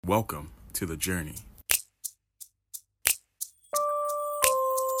Welcome to the journey.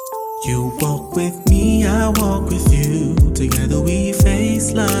 You walk with me, I walk with you. Together we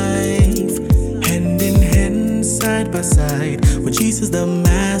face life, hand in hand, side by side. With Jesus the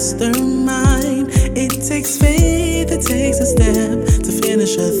mastermind, it takes faith, it takes a step to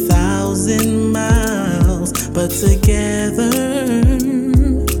finish 1,000 miles. But together,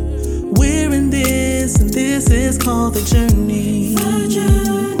 we're in this, and this is called the journey. The journey.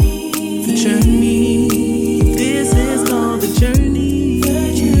 The journey. This is called the journey.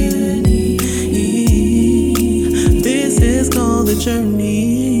 Called the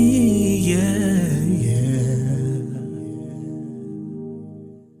journey, yeah.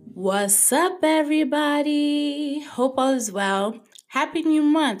 What's up, everybody? Hope all is well. Happy new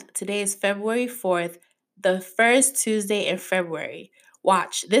month. Today is February 4th, the first Tuesday in February.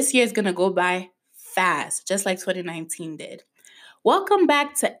 Watch, this year is going to go by fast, just like 2019 did. Welcome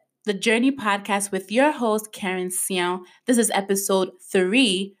back to the Journey Podcast with your host, Karen Sion. This is episode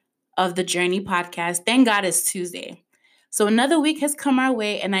 3 of the Journey Podcast. Thank God it's Tuesday. So another week has come our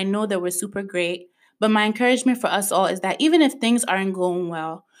way, and I know that we're super great. But my encouragement for us all is that even if things aren't going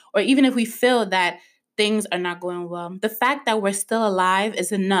well, or even if we feel that things are not going well, the fact that we're still alive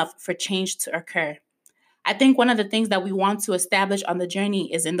is enough for change to occur. I think one of the things that we want to establish on the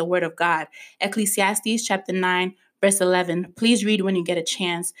journey is in the Word of God. Ecclesiastes chapter 9, verse 11. Please read when you get a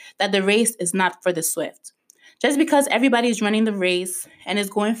chance, that the race is not for the swift. Just because everybody's running the race and is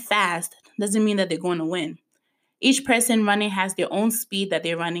going fast doesn't mean that they're going to win. Each person running has their own speed that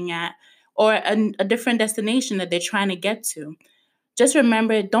they're running at, or a different destination that they're trying to get to. Just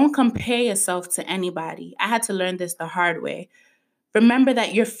remember, don't compare yourself to anybody. I had to learn this the hard way. Remember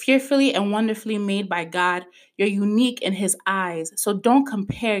that you're fearfully and wonderfully made by God. You're unique in His eyes. So don't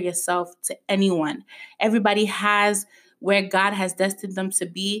compare yourself to anyone. Everybody has where God has destined them to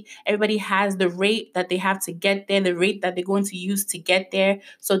be. Everybody has the rate that they have to get there, the rate that they're going to use to get there.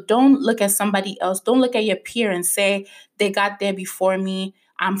 So don't look at somebody else. Don't look at your peer and say, they got there before me,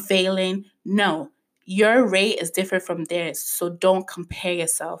 I'm failing. No, your rate is different from theirs. So don't compare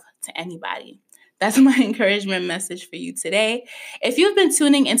yourself to anybody. That's my encouragement message for you today. If you've been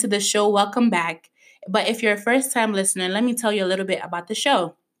tuning into the show, welcome back. But if you're a first-time listener, let me tell you a little bit about the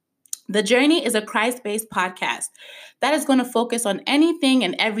show. The Journey is a Christ-based podcast that is going to focus on anything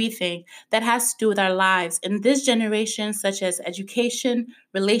and everything that has to do with our lives in this generation, such as education,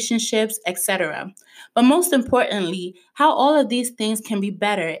 relationships, etc. But most importantly, how all of these things can be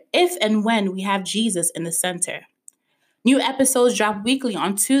better if and when we have Jesus in the center. New episodes drop weekly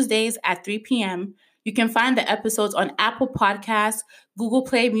on Tuesdays at 3 p.m. You can find the episodes on Apple Podcasts, Google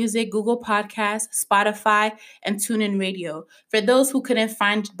Play Music, Google Podcasts, Spotify, and TuneIn Radio. For those who couldn't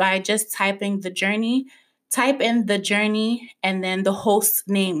find by just typing The Journey, type in The Journey and then the host's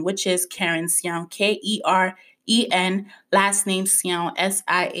name, which is Karen Sion, Keren, last name Sion,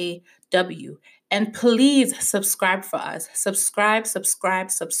 Siaw. And please subscribe for us. Subscribe, so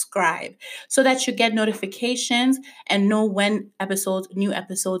that you get notifications and know when new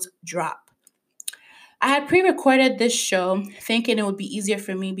episodes drop. I had pre-recorded this show thinking it would be easier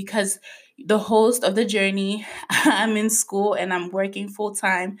for me because the host of The Journey, I'm in school and I'm working full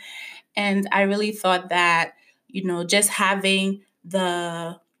time. And I really thought that, just having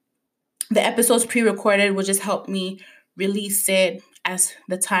the episodes pre-recorded would just help me release it as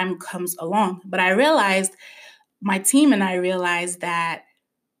the time comes along. But my team and I realized that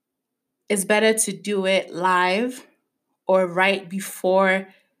it's better to do it live or right before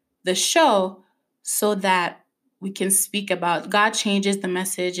the show so that we can speak about God changes the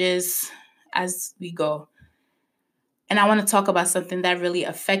messages as we go. And I want to talk about something that really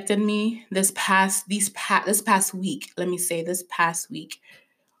affected me this past week. This past week.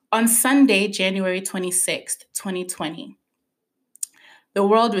 On Sunday, January 26th, 2020, the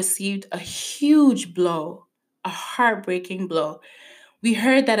world received a huge blow, a heartbreaking blow. We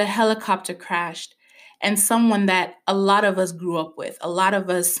heard that a helicopter crashed and someone that a lot of us grew up with, a lot of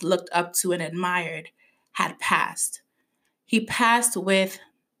us looked up to and admired, had passed. He passed with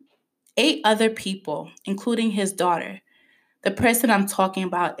 8 other people, including his daughter. The person I'm talking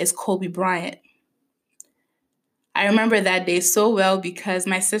about is Kobe Bryant. I remember that day so well because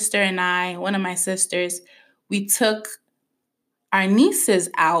my sister and I, one of my sisters, we took our nieces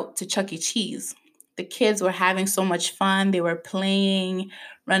out to Chuck E. Cheese. The kids were having so much fun. They were playing,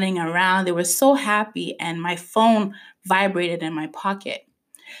 running around. They were so happy, and my phone vibrated in my pocket.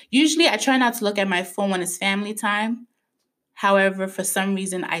 Usually, I try not to look at my phone when it's family time. However, for some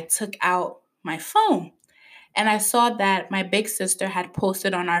reason, I took out my phone, and I saw that my big sister had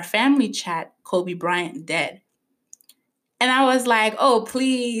posted on our family chat, Kobe Bryant dead. And I was like, oh,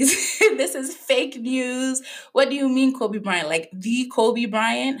 please, this is fake news. What do you mean, Kobe Bryant? Like the Kobe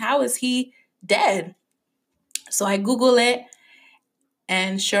Bryant? How is he dead? So I Google it,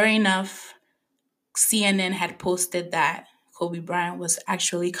 and sure enough, CNN had posted that Kobe Bryant was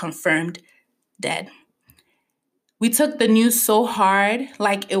actually confirmed dead. We took the news so hard,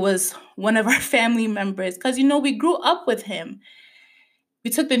 like it was one of our family members, because we grew up with him. We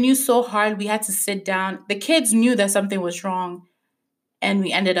took the news so hard, we had to sit down. The kids knew that something was wrong, and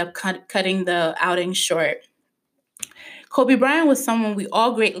we ended up cutting the outing short. Kobe Bryant was someone we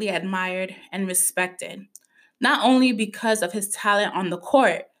all greatly admired and respected, not only because of his talent on the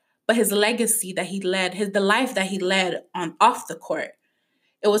court, but his legacy that he led, the life that he led on off the court.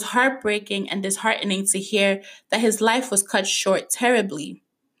 It was heartbreaking and disheartening to hear that his life was cut short terribly.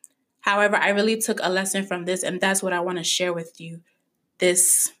 However, I really took a lesson from this, and that's what I want to share with you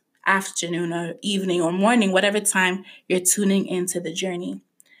this afternoon or evening or morning, whatever time you're tuning into the journey.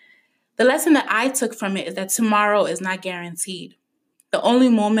 The lesson that I took from it is that tomorrow is not guaranteed. The only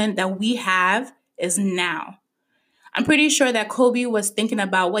moment that we have is now. I'm pretty sure that Kobe was thinking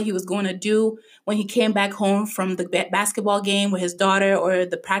about what he was going to do when he came back home from the basketball game with his daughter or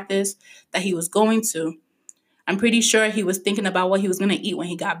the practice that he was going to. I'm pretty sure he was thinking about what he was going to eat when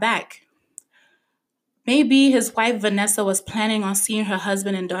he got back. Maybe his wife Vanessa was planning on seeing her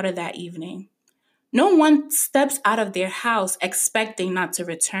husband and daughter that evening. No one steps out of their house expecting not to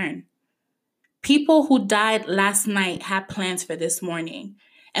return. People who died last night had plans for this morning,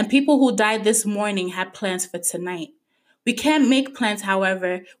 and people who died this morning had plans for tonight. We can't make plans,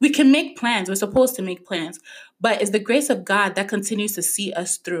 however. We can make plans. We're supposed to make plans, but it's the grace of God that continues to see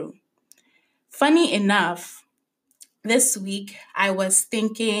us through. Funny enough, this week I was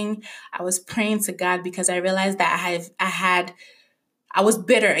praying to God because I realized that I was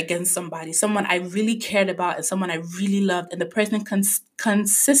bitter against someone I really cared about and someone I really loved, and the person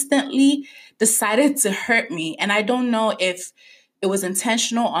consistently decided to hurt me. And I don't know if it was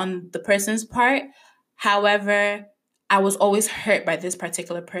intentional on the person's part. However, I was always hurt by this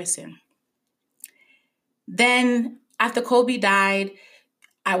particular person. Then, after Kobe died,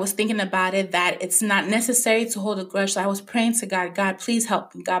 I was thinking about it that it's not necessary to hold a grudge. So I was praying to God, God, please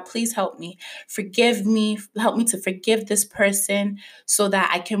help me. God, please help me. Forgive me. Help me to forgive this person so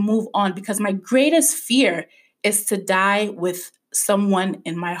that I can move on. Because my greatest fear is to die with someone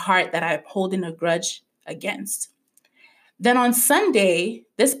in my heart that I'm holding a grudge against. Then on Sunday,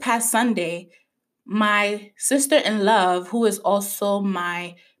 this past Sunday, my sister in love, who is also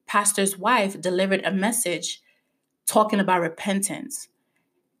my pastor's wife, delivered a message talking about repentance.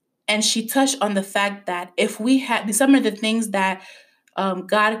 And she touched on the fact that if we had some of the things that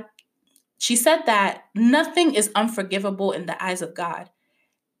God, she said that nothing is unforgivable in the eyes of God.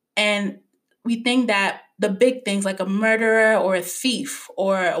 And we think that the big things like a murderer or a thief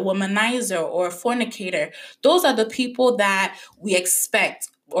or a womanizer or a fornicator, those are the people that we expect,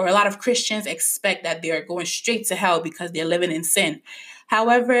 or a lot of Christians expect, that they're going straight to hell because they're living in sin.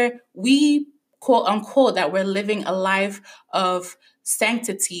 However, we quote unquote that we're living a life of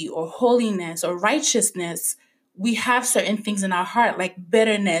sanctity or holiness or righteousness. We have certain things in our heart like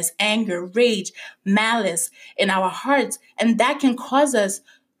bitterness, anger, rage, malice in our hearts, and that can cause us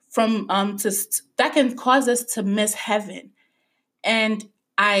to miss heaven. And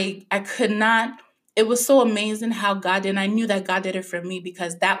I could not. It was so amazing how God did. And I knew that God did it for me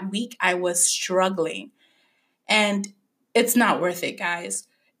because that week I was struggling. And it's not worth it, guys.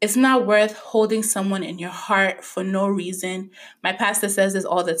 It's not worth holding someone in your heart for no reason. My pastor says this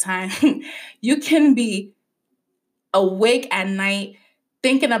all the time. You can be awake at night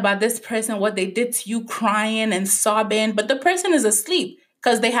thinking about this person, what they did to you, crying and sobbing, but the person is asleep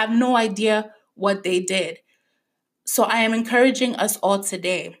because they have no idea what they did. So I am encouraging us all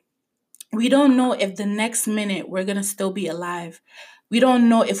today. We don't know if the next minute we're going to still be alive. We don't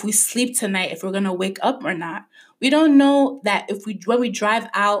know if we sleep tonight, if we're going to wake up or not. We don't know that when we drive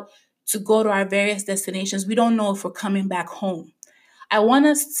out to go to our various destinations, we don't know if we're coming back home. I want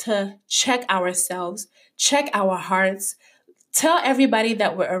us to check ourselves, check our hearts, tell everybody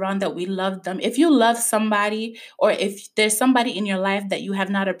that we're around that we love them. If you love somebody, or if there's somebody in your life that you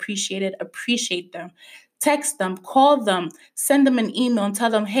have not appreciated, appreciate them. Text them, call them, send them an email and tell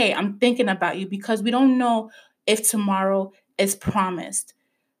them, hey, I'm thinking about you, because we don't know if tomorrow is promised.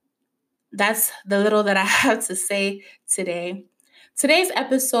 That's the little that I have to say today. Today's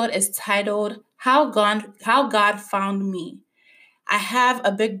episode is titled How God Found Me. I have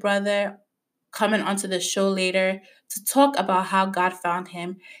a big brother coming onto the show later to talk about how God found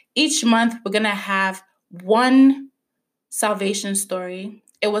him. Each month, we're going to have one salvation story.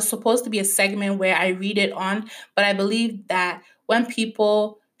 It was supposed to be a segment where I read it on, but I believe that when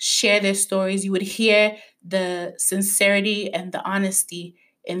people share their stories, you would hear the sincerity and the honesty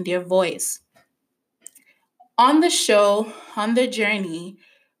in their voice. On the show, on the journey,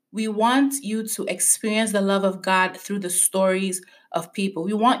 we want you to experience the love of God through the stories of people.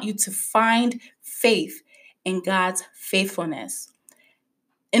 We want you to find faith in God's faithfulness.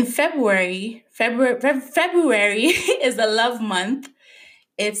 In February is a love month.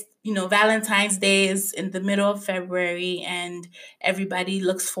 It's, Valentine's Day is in the middle of February and everybody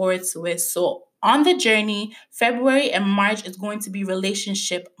looks forward to it. So on the journey, February and March is going to be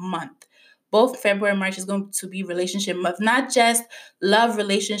relationship month. Both February and March is going to be relationship month, not just love,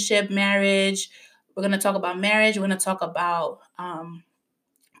 relationship, marriage. We're going to talk about marriage. We're going to talk about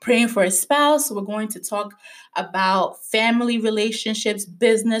praying for a spouse. We're going to talk about family relationships,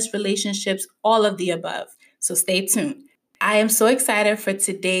 business relationships, all of the above. So stay tuned. I am so excited for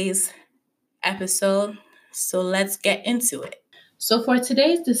today's episode. So let's get into it. So, for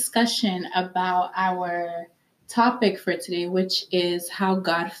today's discussion about our topic for today, which is how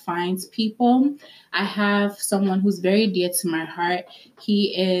God finds people, I have someone who's very dear to my heart.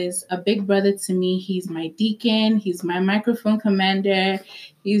 He is a big brother to me. He's my deacon, he's my microphone commander.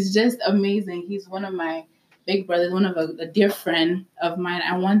 He's just amazing. He's one of my big brothers, one of a dear friend of mine.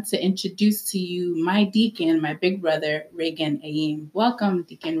 I want to introduce to you my deacon, my big brother, Reagan Ayim. Welcome,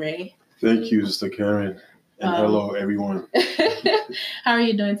 Deacon Ray. Thank you, Sister Karen. And hello, everyone. How are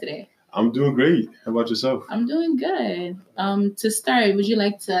you doing today? I'm doing great. How about yourself? I'm doing good. To start, would you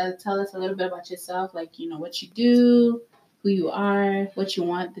like to tell us a little bit about yourself? Like, what you do, who you are, what you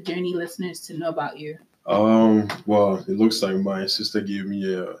want the Journey listeners to know about you? Well, it looks like my sister gave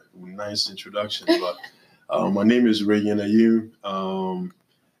me a nice introduction, but my name is Reagan Ayim.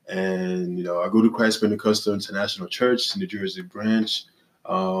 And, I go to Christ Pentecostal International Church, New Jersey branch.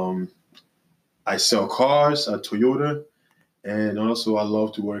 I sell cars at Toyota, and also I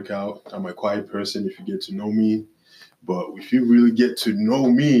love to work out. I'm a quiet person if you get to know me, but if you really get to know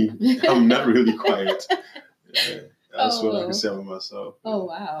me, I'm not really quiet. Yeah, that's what I can say about myself. Oh,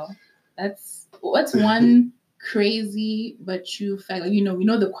 wow. What's one crazy but true fact? Like, we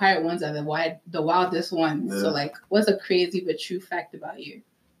know the quiet ones are the wildest ones. Yeah. So, what's a crazy but true fact about you?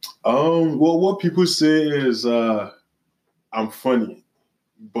 Well, what people say is I'm funny.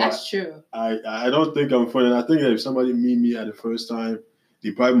 But that's true. I don't think I'm funny. I think that if somebody meet me at the first time, they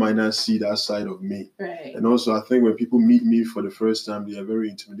probably might not see that side of me. Right. And also, I think when people meet me for the first time, they are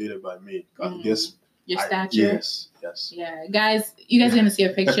very intimidated by me. I guess your stature. Yes. Yeah, guys, you guys are gonna see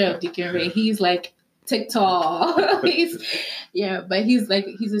a picture of Deacon Ray. He's like TikTok. He's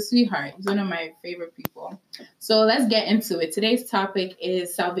a sweetheart. He's one of my favorite people. So let's get into it. Today's topic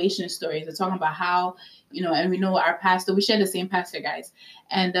is salvation stories. We're talking about how, and we know our pastor, we share the same pastor, guys.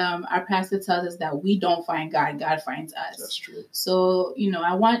 And our pastor tells us that we don't find God, God finds us. That's true. So,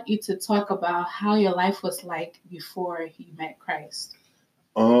 I want you to talk about how your life was like before you met Christ.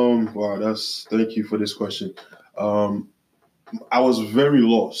 Wow, thank you for this question. I was very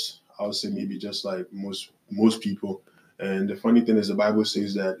lost. I would say maybe just like most people. And the funny thing is the Bible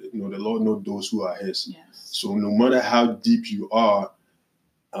says that, the Lord knows those who are his. Yes. So no matter how deep you are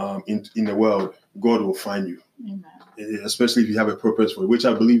in the world, God will find you. Amen. Especially if you have a purpose for it, which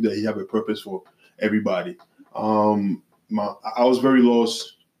I believe that he have a purpose for everybody. I was very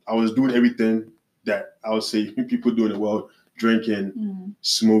lost. I was doing everything that I would say people do in the world, drinking,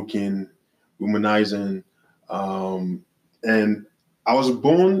 smoking, womanizing. And I was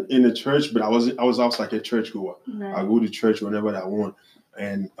born in a church, but I was like a churchgoer. Right. I go to church whenever I want.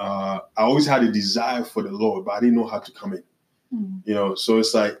 And I always had a desire for the Lord, but I didn't know how to come in. So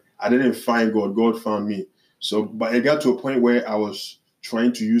it's like I didn't find God. God found me. So, but it got to a point where I was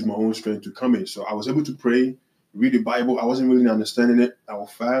trying to use my own strength to come in. So I was able to pray, read the Bible. I wasn't really understanding it. I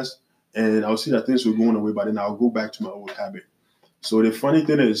would fast, and I would see that things were going away, but then I'll go back to my old habit. So the funny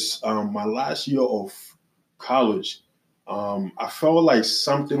thing is, my last year of college, I felt like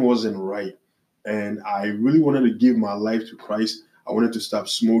something wasn't right, and I really wanted to give my life to Christ. I wanted to stop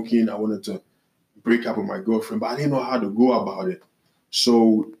smoking. I wanted to break up with my girlfriend, but I didn't know how to go about it.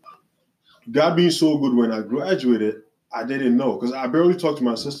 So God being so good, when I graduated, I didn't know because I barely talked to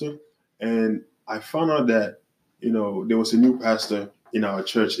my sister, and I found out that, there was a new pastor in our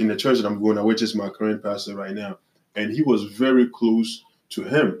church, in the church that I'm going to, which is my current pastor right now. And he was very close to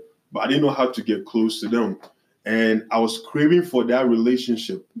him, but I didn't know how to get close to them. And I was craving for that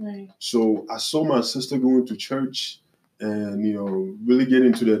relationship. Right. So I saw my sister going to church and, really getting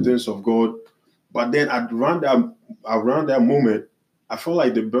into the things of God. But then around that moment, I felt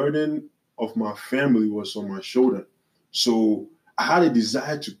like the burden of my family was on my shoulder. So I had a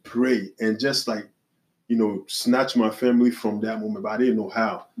desire to pray and just like, snatch my family from that moment, but I didn't know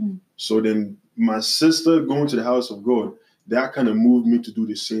how. So then my sister going to the house of God, that kind of moved me to do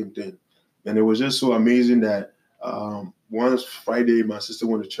the same thing. And it was just so amazing that once Friday, my sister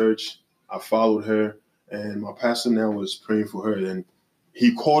went to church, I followed her, and my pastor now was praying for her. And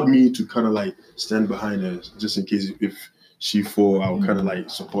he called me to kind of like stand behind her, just in case if she fall, I would kind of like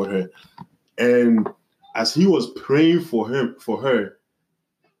support her. And as he was praying for her,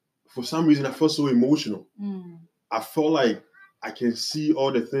 for some reason, I felt so emotional. I felt like I can see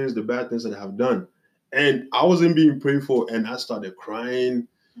all the things, the bad things that I have done. And I wasn't being prayed for, and I started crying.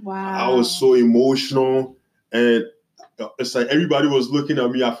 Wow. I was so emotional. And it's like everybody was looking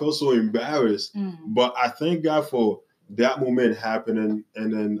at me. I felt so embarrassed. But I thank God for that moment happening.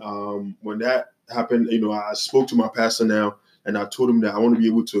 And then when that happened, I spoke to my pastor now, and I told him that I want to be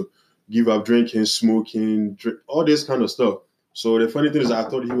able to give up drinking, smoking, all this kind of stuff. So the funny thing is, I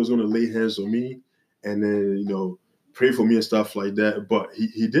thought he was going to lay hands on me and then, pray for me and stuff like that. But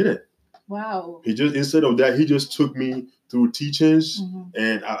he didn't. Wow. Instead of that, he just took me through teachings.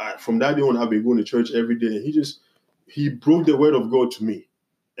 And from that day on, I've been going to church every day. And he broke the word of God to me.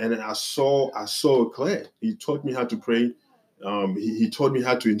 And then I saw it clear. He taught me how to pray. He taught me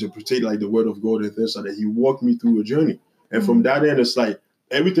how to interpret like the word of God and things like that. He walked me through a journey. And from that end, it's like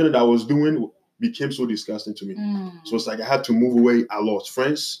everything that I was doing became so disgusting to me. So it's like I had to move away. I lost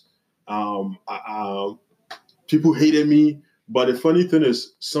friends. People hated me. But the funny thing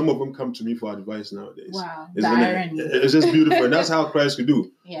is, some of them come to me for advice nowadays. Wow. It's just beautiful. And that's how Christ could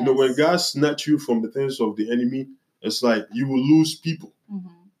do. Yes. When God snatch you from the things of the enemy, it's like you will lose people.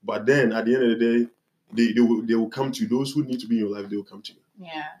 But then at the end of the day, they will come to you. Those who need to be in your life, they will come to you.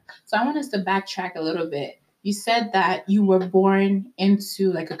 Yeah. So I want us to backtrack a little bit. You said that you were born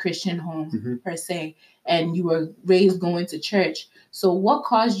into like a Christian home per se, and you were raised going to church. So what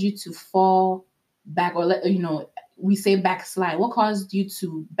caused you to fall back, or we say backslide? What caused you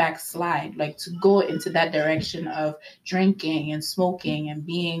to backslide, like to go into that direction of drinking and smoking and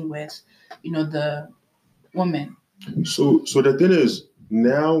being with, the woman? So the thing is,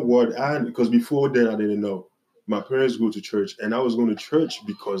 now because before then I didn't know. My parents go to church, and I was going to church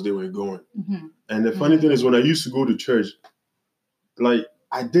because they were going. And the funny thing is, when I used to go to church, like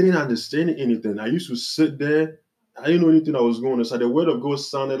I didn't understand anything. I used to sit there. I didn't know anything that was going on. So the word of God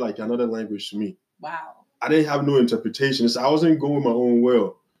sounded like another language to me. Wow. I didn't have no interpretation. So I wasn't going my own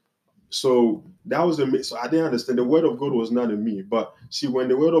will. So that was so I didn't understand. The word of God was not in me. But see, when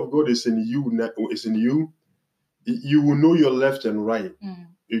the word of God is in you, you will know your left and right.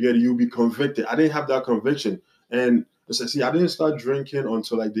 You'll be convicted. I didn't have that conviction. And see, I didn't start drinking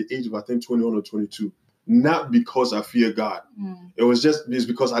until like the age of, I think, 21 or 22. Not because I fear God. It's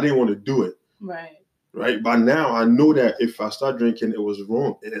because I didn't want to do it. Right. But now I know that if I start drinking, it was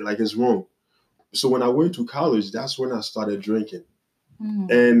wrong. It's wrong. So when I went to college, that's when I started drinking.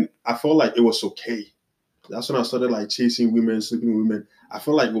 And I felt like it was okay. That's when I started like chasing women, sleeping with women. I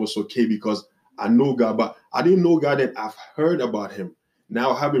felt like it was okay because I know God, but I didn't know God, and I've heard about him.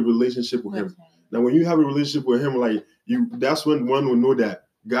 Now I have a relationship with him. Now, when you have a relationship with him, that's when one will know that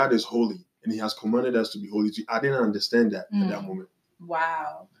God is holy and he has commanded us to be holy. I didn't understand that at that moment.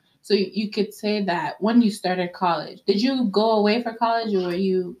 Wow. So you could say that when you started college, did you go away for college, or were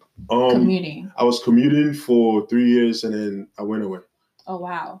you commuting? I was commuting for 3 years, and then I went away. Oh,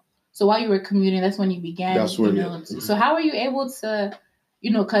 wow. So while you were commuting, that's when you began. That's when, So how were you able to,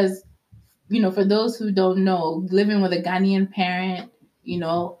 because, for those who don't know, living with a Ghanaian parent,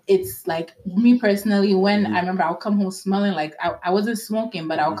 it's like me personally, when I remember I'll come home smelling like I wasn't smoking,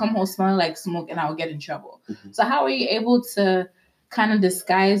 but I'll come home smelling like smoke and I'll get in trouble. So how were you able to kind of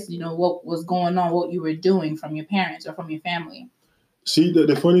disguise, what was going on, what you were doing from your parents or from your family? See,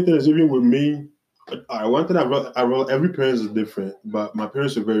 the funny thing is, even with me, one thing I realized, every parent is different, but my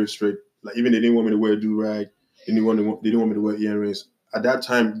parents were very strict. Like, even they didn't want me to wear a do-rag. They didn't want me to wear earrings. At that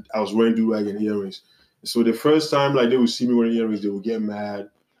time, I was wearing do-rag and earrings. So the first time, like, they would see me wearing earrings, they would get mad,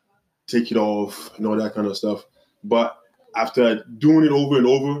 take it off, and all that kind of stuff. But after doing it over and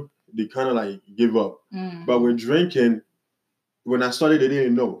over, they kind of like give up. But with drinking, when I started, they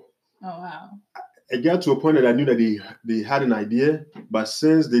didn't know. Oh, wow. It got to a point that I knew that they had an idea, but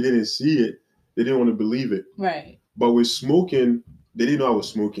since they didn't see it, they didn't want to believe it. Right. But with smoking, they didn't know I was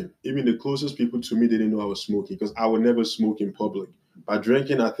smoking. Even the closest people to me, they didn't know I was smoking because I would never smoke in public. By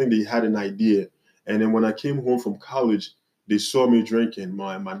drinking, I think they had an idea. And then when I came home from college, they saw me drinking.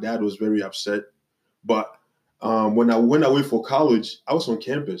 My dad was very upset. But when I went away for college, I was on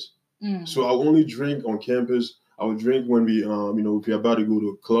campus. So I only drink on campus. I would drink when we, if we're about to go to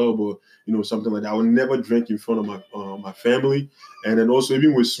a club or, something like that. I would never drink in front of my family. And then also,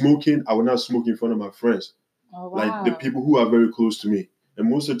 even with smoking, I would not smoke in front of my friends. Oh, wow. Like the people who are very close to me. And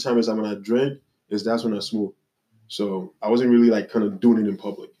most of the time is when I drink, that's when I smoke. So I wasn't really like kind of doing it in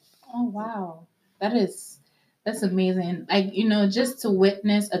public. Oh, wow. That's amazing. Like, just to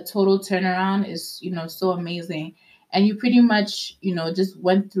witness a total turnaround is, so amazing. And you pretty much, just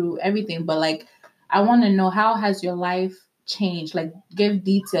went through everything. But like, I want to know, how has your life changed? Like, give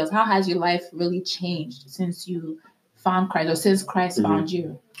details. How has your life really changed since you found Christ, or since Christ found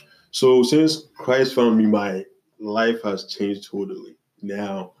you? So since Christ found me, my life has changed totally.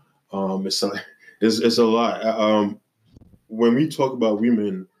 Now, it's a lot. When we talk about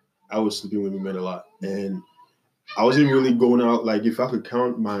women, I was sleeping with women a lot, and I wasn't really going out. Like, if I could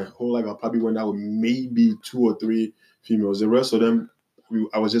count my whole life, I probably went out with maybe 2 or 3 females. The rest of them,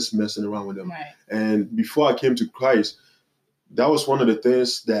 I was just messing around with them. Right. And before I came to Christ, that was one of the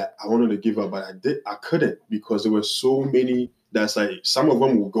things that I wanted to give up, but I couldn't, because there were so many that's like, some of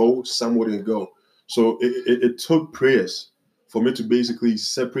them would go, some wouldn't go. So it took prayers for me to basically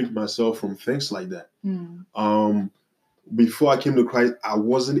separate myself from things like that. Before I came to Christ, I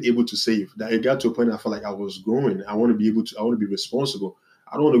wasn't able to save. That it got to a point I felt like I was growing. I want to be responsible.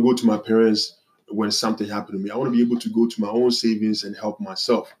 I don't want to go to my parents when something happened to me. I want to be able to go to my own savings and help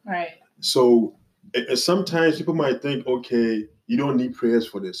myself. Right. So sometimes people might think, okay, you don't need prayers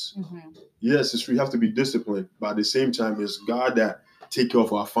for this. Yes, it's true. You have to be disciplined. But at the same time, it's God that take care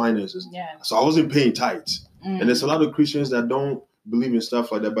of our finances. Yes. So I wasn't paying tithes. And there's a lot of Christians that don't believe in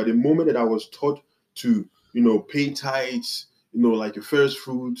stuff like that. But the moment that I was taught to, pay tithes, like your first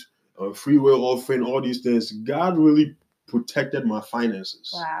fruit, free will offering, all these things, God really protected my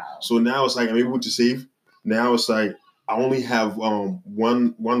finances. Wow. So now it's like I'm able to save. Now it's like I only have one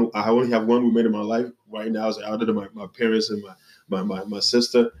woman in my life right now. It's other than my parents and my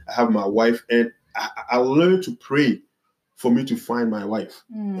sister. I have my wife, and I learned to pray for me to find my wife.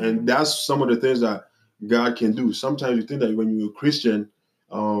 And that's some of the things that God can do. Sometimes you think that when you're a Christian,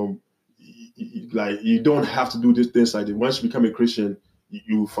 you don't have to do these things like that. Once you become a Christian,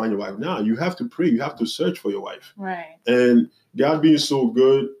 you will find your wife. Now you have to pray. You have to search for your wife. Right. And God being so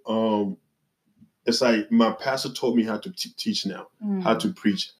good, it's like my pastor taught me how to teach now, how to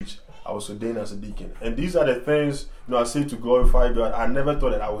preach. I was ordained as a deacon. And these are the things, I say to glorify God. I never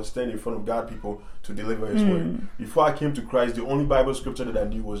thought that I would stand in front of God people to deliver his word. Before I came to Christ, the only Bible scripture that I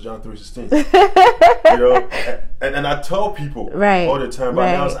knew was John 3:16. And I tell people all the time, but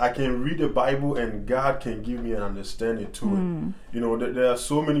now I can read the Bible and God can give me an understanding to it. There are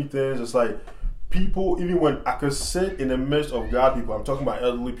so many things. It's like, people, even when I could sit in the midst of God people, I'm talking about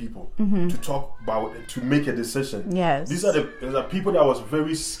elderly people, to make a decision. Yes. These are the people that I was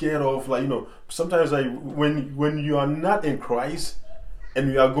very scared of. Like, sometimes when you are not in Christ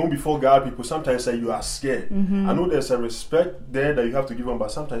and you are going before God people, sometimes you are scared. I know there's a respect there that you have to give them,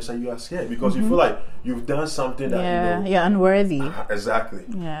 but sometimes you are scared because you feel like you've done something that you're unworthy. Exactly.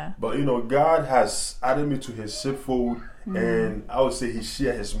 Yeah. But God has added me to his sheepfold, and I would say he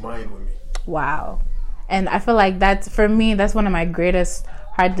shared his mind with me. Wow. And I feel like that's one of my greatest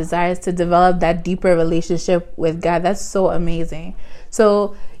heart desires, to develop that deeper relationship with God. That's so amazing.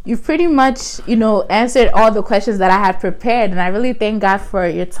 So you've pretty much, answered all the questions that I had prepared. And I really thank God for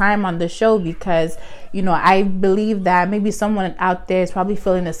your time on the show, because, I believe that maybe someone out there is probably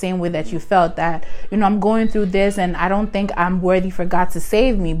feeling the same way that you felt, that, I'm going through this and I don't think I'm worthy for God to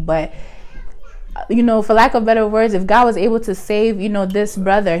save me. But for lack of better words, if God was able to save, this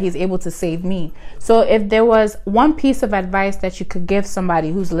brother, he's able to save me. So if there was one piece of advice that you could give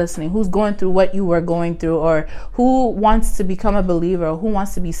somebody who's listening, who's going through what you were going through, or who wants to become a believer, or who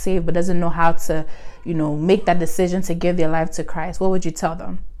wants to be saved but doesn't know how to, make that decision to give their life to Christ, what would you tell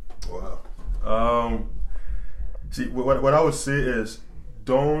them? Wow. See, what I would say is,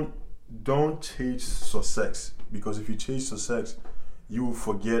 don't chase success, because if you chase success, you will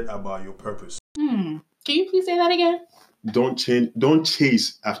forget about your purpose. Can you please say that again? Don't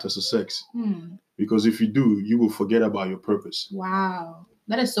chase after success. Because if you do, you will forget about your purpose. Wow.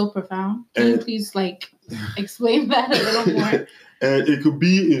 That is so profound. Can you please explain that a little more? And it could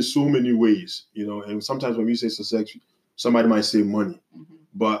be in so many ways, and sometimes when we say success, somebody might say money.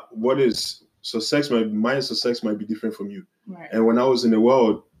 But what is success? My success might be different from you. Right. And when I was in the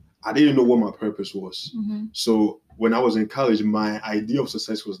world, I didn't know what my purpose was. So when I was in college, my idea of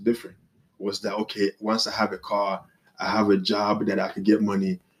success was different. Was that, okay, once I have a car, I have a job that I could get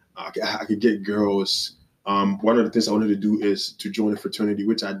money, I could get girls. One of the things I wanted to do is to join a fraternity,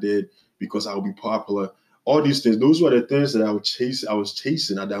 which I did because I would be popular. All these things, those were the things that I was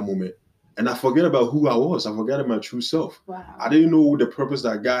chasing at that moment. And I forget about who I was. I forgot my true self. Wow. I didn't know the purpose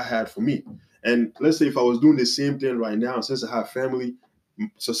that God had for me. And let's say if I was doing the same thing right now, since I have family,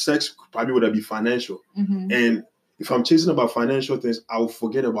 success probably would be financial. And if I'm chasing about financial things, I will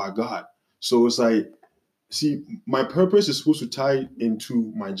forget about God. So it's like, see, my purpose is supposed to tie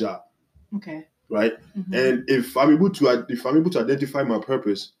into my job. Okay. Right? And if I'm able to identify my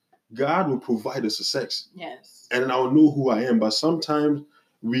purpose, God will provide the success. Yes. And I'll know who I am. But sometimes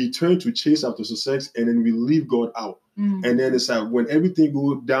we turn to chase after success and then we leave God out. And then it's like when everything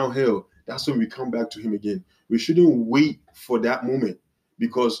goes downhill, that's when we come back to him again. We shouldn't wait for that moment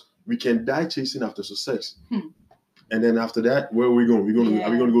because we can die chasing after success. And then after that, where are we going? Are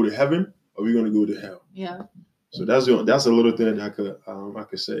we going to go to heaven or are we going to go to hell? Yeah. So that's a little thing that I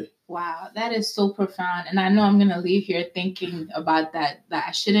could say. Wow, that is so profound. And I know I'm gonna leave here thinking about that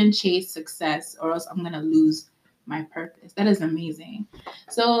I shouldn't chase success or else I'm gonna lose my purpose. That is amazing.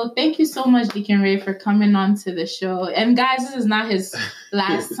 So thank you so much, Deacon Ray, for coming on to the show. And guys, this is not his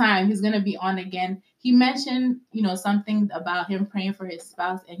last time. He's gonna be on again. He mentioned, something about him praying for his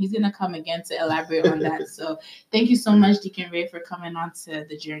spouse, and he's gonna come again to elaborate on that. So thank you so much, Deacon Ray, for coming on to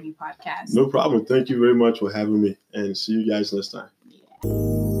the Journey podcast. No problem. Thank you very much for having me, and see you guys next time.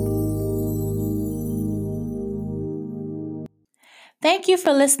 Thank you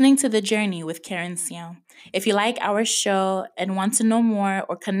for listening to The Journey with Karen Sion. If you like our show and want to know more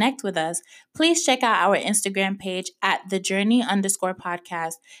or connect with us, please check out our Instagram page at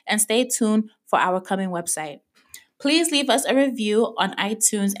thejourney_podcast and stay tuned for our coming website. Please leave us a review on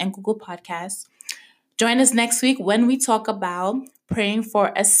iTunes and Google Podcasts. Join us next week when we talk about praying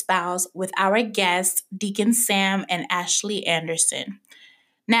for a spouse with our guests, Deacon Sam and Ashley Anderson.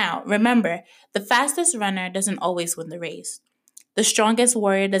 Now, remember, the fastest runner doesn't always win the race. The strongest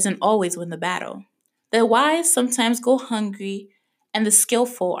warrior doesn't always win the battle. The wise sometimes go hungry, and the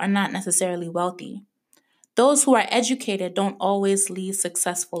skillful are not necessarily wealthy. Those who are educated don't always lead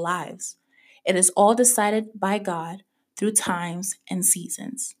successful lives. It is all decided by God through times and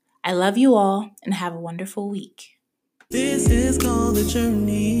seasons. I love you all and have a wonderful week. This is called The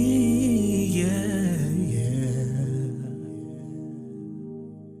Journey.